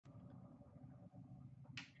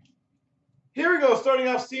Here we go, starting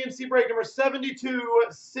off CNC break number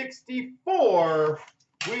 7264.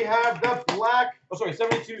 We have the black,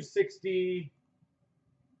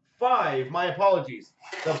 7265. My apologies.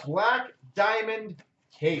 The black diamond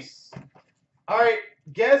case. All right,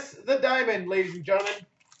 guess the diamond, ladies and gentlemen.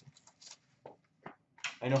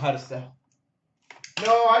 I know how to sell.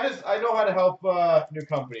 No, I know how to help new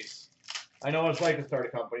companies. I know what it's like to start a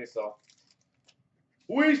company, so.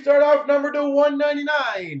 We start off number to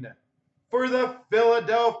 199 for the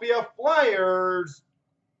Philadelphia Flyers,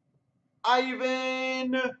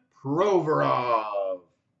 Ivan Provorov.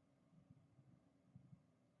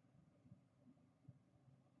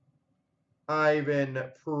 Ivan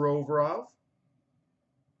Provorov.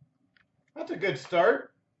 That's a good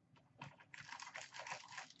start.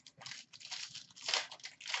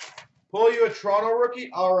 Pull you a Toronto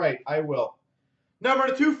rookie? All right, I will. Number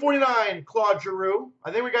 249, Claude Giroux.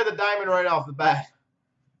 I think we got the diamond right off the bat.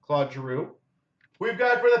 Claude Giroux. We've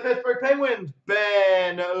got for the Pittsburgh Penguins,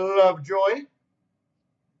 Ben Lovejoy.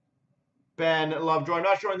 Ben Lovejoy. I'm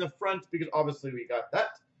not showing the front because obviously we got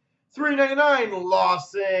that. 399,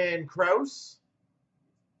 Lawson Krause.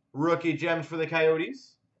 Rookie gems for the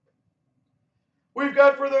Coyotes. We've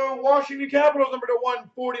got for the Washington Capitals, number to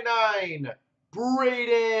 149,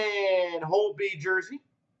 Braden Holtby jersey.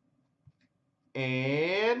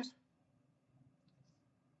 And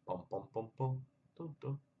bum, bum, bum, bum. Dun,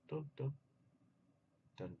 dun, dun, dun.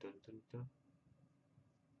 Dun, dun, dun, dun.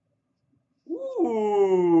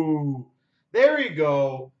 Ooh, there you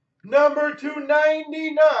go. Number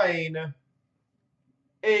 299,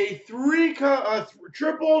 a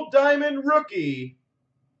triple diamond rookie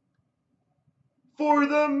for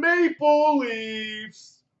the Maple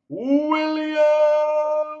Leafs, William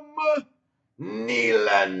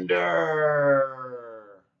Nylander.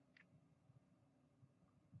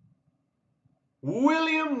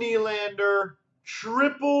 William Nylander,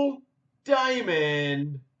 triple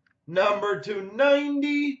diamond, number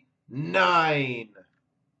 299.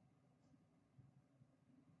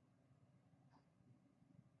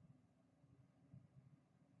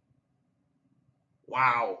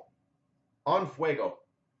 Wow. On fuego.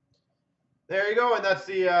 There you go, and that's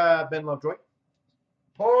the Ben Lovejoy.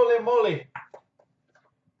 Holy moly.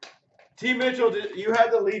 T. Mitchell, you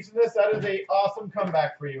had the Leafs in this. That is an awesome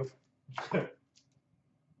comeback for you.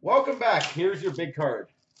 Welcome back. Here's your big card.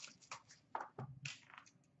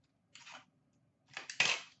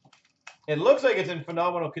 It looks like it's in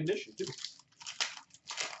phenomenal condition, too.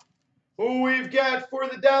 We've got for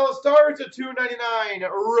the Dallas Stars a $2.99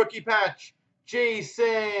 rookie patch,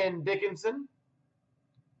 Jason Dickinson.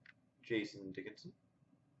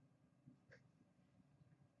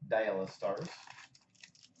 Dallas Stars.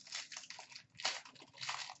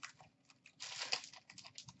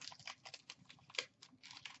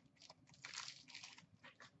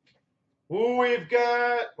 We've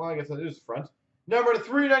got, well, I guess that is front. Number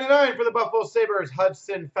 399 for the Buffalo Sabres,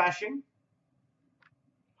 Hudson Fasching.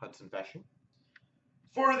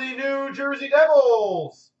 For the New Jersey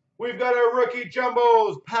Devils, we've got our rookie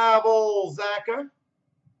jumbos, Pavel Zacha.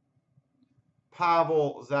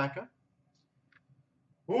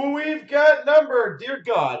 We've got number, dear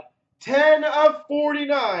God, 10 of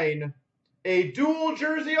 49, a dual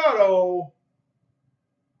jersey auto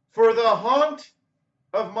for the haunt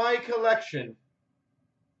of my collection,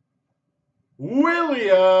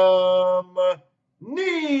 William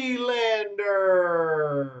Nylander.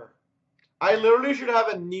 I literally should have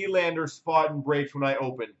a Nylander spot in breaks when I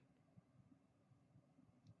open.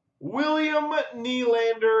 William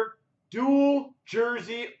Nylander dual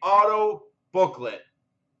jersey auto booklet.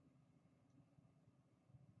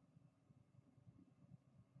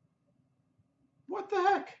 What the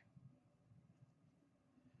heck?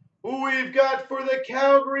 We've got for the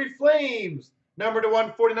Calgary Flames, number to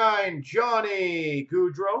 149, Johnny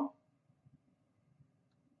Gaudreau.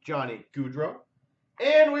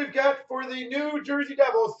 And we've got for the New Jersey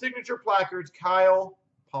Devils signature placards, Kyle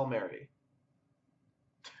Palmieri.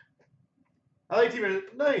 I like Team.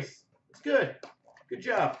 Nice. It's good. Good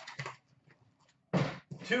job.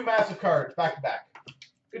 2 massive cards back to back.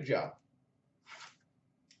 Good job.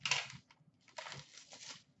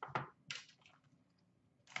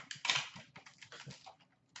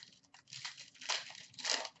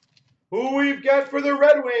 Who we've got for the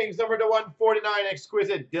Red Wings, number to 149,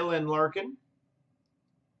 exquisite Dylan Larkin.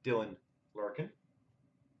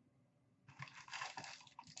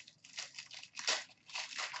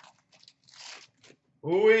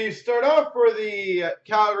 We start off for the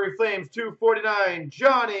Calgary Flames, 249,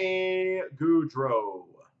 Johnny Gaudreau.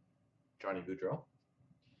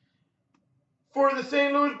 For the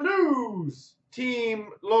St. Louis Blues, team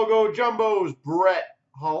logo jumbos, Brett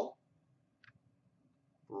Hull.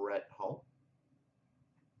 Brett Hull.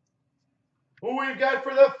 Who we've got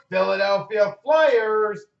for the Philadelphia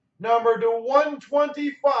Flyers, number to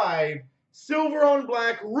 125, silver on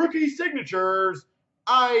black rookie signatures,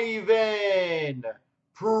 Ivan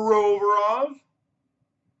Provorov.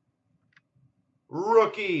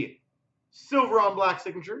 Rookie silver on black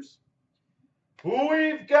signatures. Who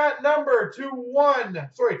we've got number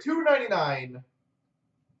 299,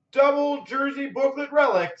 double jersey booklet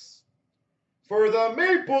relics for the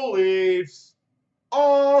Maple Leafs,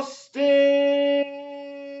 Austin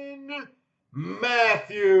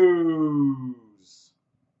Matthews.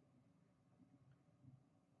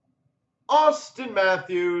 Austin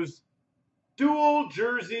Matthews, dual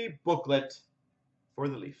jersey booklet for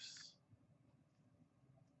the Leafs.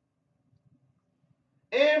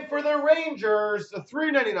 And for the Rangers, the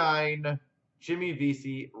 $3.99 Jimmy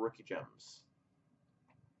Vesey rookie gems.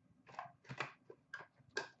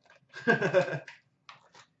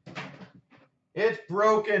 It's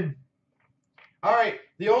broken. All right,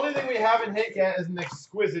 the only thing we haven't hit yet is an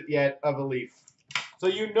exquisite yet of a Leaf. So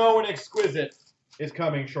you know an exquisite is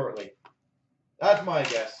coming shortly. That's my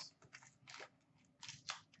guess.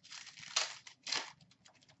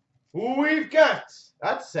 Who we've got?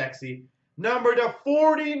 That's sexy. Number to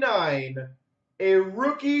 49, a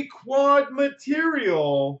rookie quad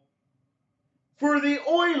material for the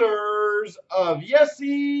Oilers of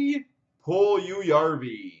Jesse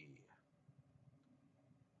Puljujärvi.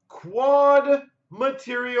 Quad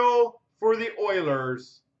material for the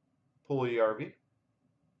Oilers, Puljujärvi.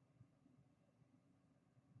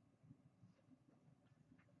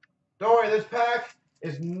 Don't worry, this pack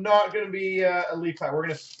is not going to be a Leaf pack. We're going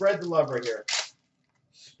to spread the love right here.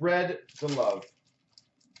 Spread the love.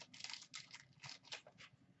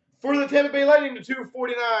 For the Tampa Bay Lightning to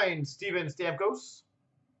 249, Steven Stamkos.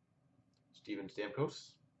 Steven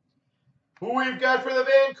Stamkos. Who we've got for the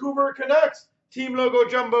Vancouver Canucks, team logo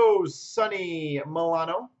jumbos, Sonny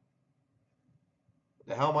Milano. What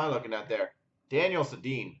the hell am I looking at there? Daniel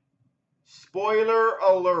Sedin. Spoiler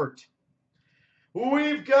alert. Who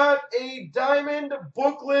we've got a diamond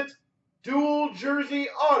booklet dual jersey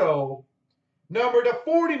auto. Number to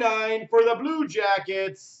 49 for the Blue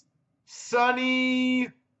Jackets, Sonny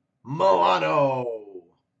Milano.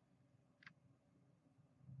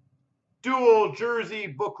 Dual jersey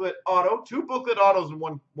booklet auto. 2 booklet autos in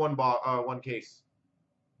one case.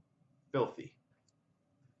 Filthy.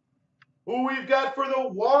 Who we've got for the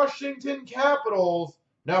Washington Capitals,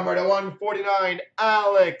 number to 149,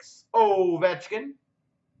 Alex Ovechkin.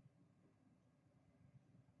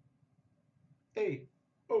 Hey,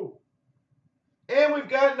 oh. And we've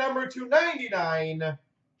got number 299,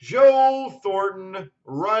 Joe Thornton,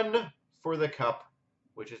 run for the cup,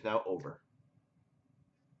 which is now over.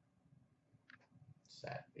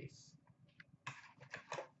 Sad face.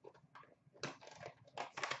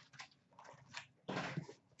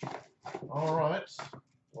 All right,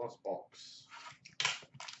 last box.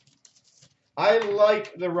 I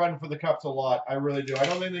like the run for the cups a lot. I really do. I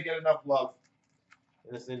don't think they get enough love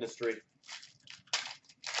in this industry.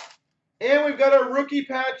 And we've got a rookie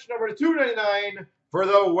patch, number 299, for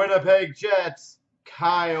the Winnipeg Jets,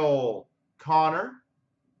 Kyle Connor.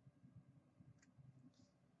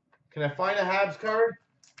 Can I find a Habs card?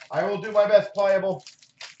 I will do my best, Pliable.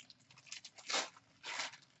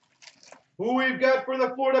 Who we've got for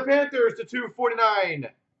the Florida Panthers to 249,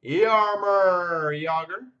 Jaromir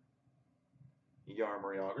Jagr.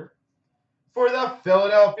 Jaromir Jagr. For the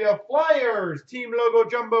Philadelphia Flyers, team logo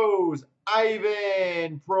jumbos,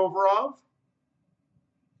 Ivan Provorov.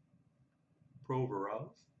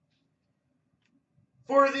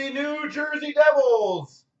 For the New Jersey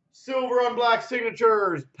Devils, silver on black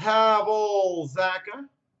signatures, Pavel Zacha.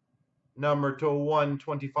 Number to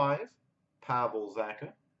 125, Pavel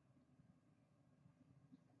Zacha.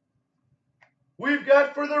 We've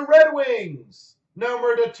got for the Red Wings,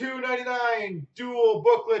 number to 299, dual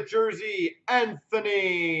booklet jersey,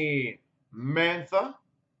 Anthony Mantha.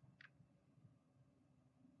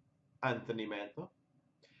 Anthony Mantha.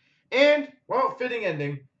 And, well, fitting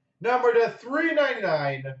ending, number to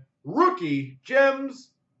 399, rookie gems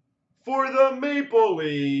for the Maple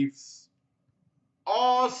Leafs,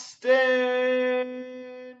 Austin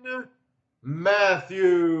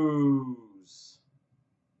Matthews.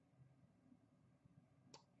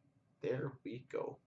 There we go.